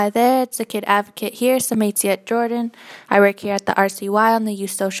Hi there, it's the Kid Advocate here, SEMA'TSE Jordan. I work here at the RCY on the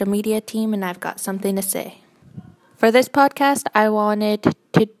youth social media team, and I've got something to say. For this podcast, I wanted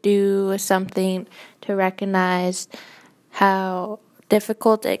to do something to recognize how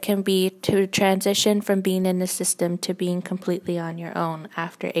difficult it can be to transition from being in the system to being completely on your own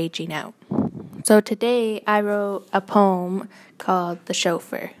after aging out. So today, I wrote a poem called The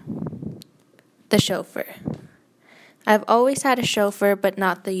Chauffeur. The Chauffeur. I've always had a chauffeur, but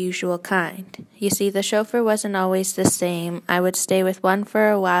not the usual kind. You see, the chauffeur wasn't always the same. I would stay with one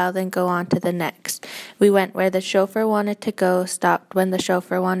for a while, then go on to the next. We went where the chauffeur wanted to go, stopped when the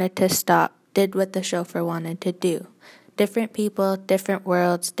chauffeur wanted to stop, did what the chauffeur wanted to do. Different people, different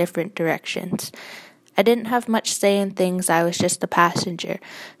worlds, different directions. I didn't have much say in things. I was just a passenger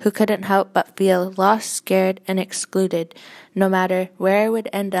who couldn't help but feel lost, scared, and excluded, no matter where I would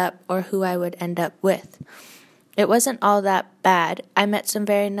end up or who I would end up with. It wasn't all that bad. I met some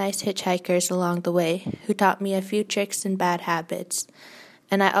very nice hitchhikers along the way who taught me a few tricks and bad habits,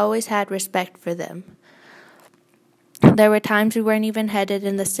 and I always had respect for them. There were times we weren't even headed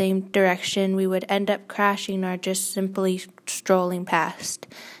in the same direction. We would end up crashing or just simply strolling past.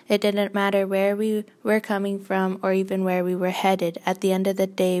 It didn't matter where we were coming from or even where we were headed. At the end of the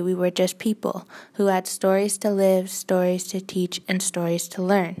day, we were just people who had stories to live, stories to teach, and stories to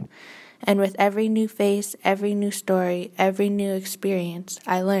learn. And with every new face, every new story, every new experience,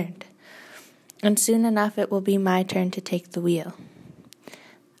 I learned. And soon enough, it will be my turn to take the wheel.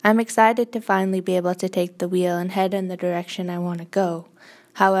 I'm excited to finally be able to take the wheel and head in the direction I want to go.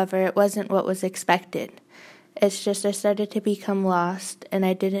 However, it wasn't what was expected. It's just I started to become lost, and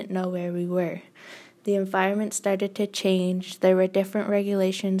I didn't know where we were. The environment started to change. There were different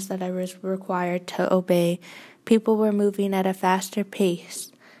regulations that I was required to obey. People were moving at a faster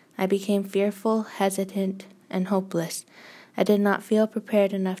pace. I became fearful, hesitant, and hopeless. I did not feel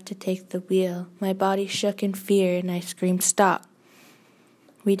prepared enough to take the wheel. My body shook in fear, and I screamed, "Stop!"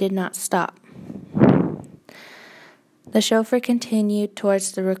 We did not stop. The chauffeur continued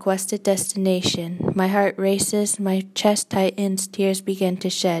towards the requested destination. My heart races, my chest tightens, tears begin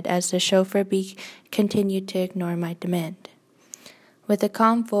to shed as the chauffeur continued to ignore my demand. With a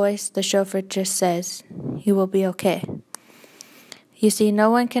calm voice, the chauffeur just says, "You will be okay." You see, no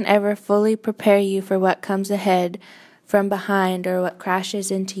one can ever fully prepare you for what comes ahead from behind or what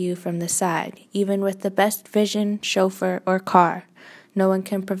crashes into you from the side. Even with the best vision, chauffeur, or car, no one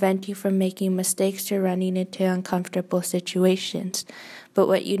can prevent you from making mistakes or running into uncomfortable situations. But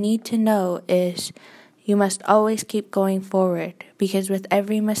what you need to know is you must always keep going forward, because with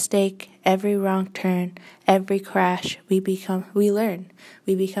every mistake, every wrong turn, every crash, we learn.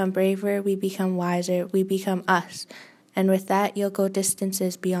 We become braver, we become wiser, we become us. And with that, you'll go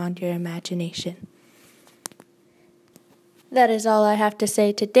distances beyond your imagination. That is all I have to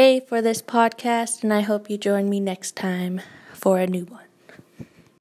say today for this podcast, and I hope you join me next time for a new one.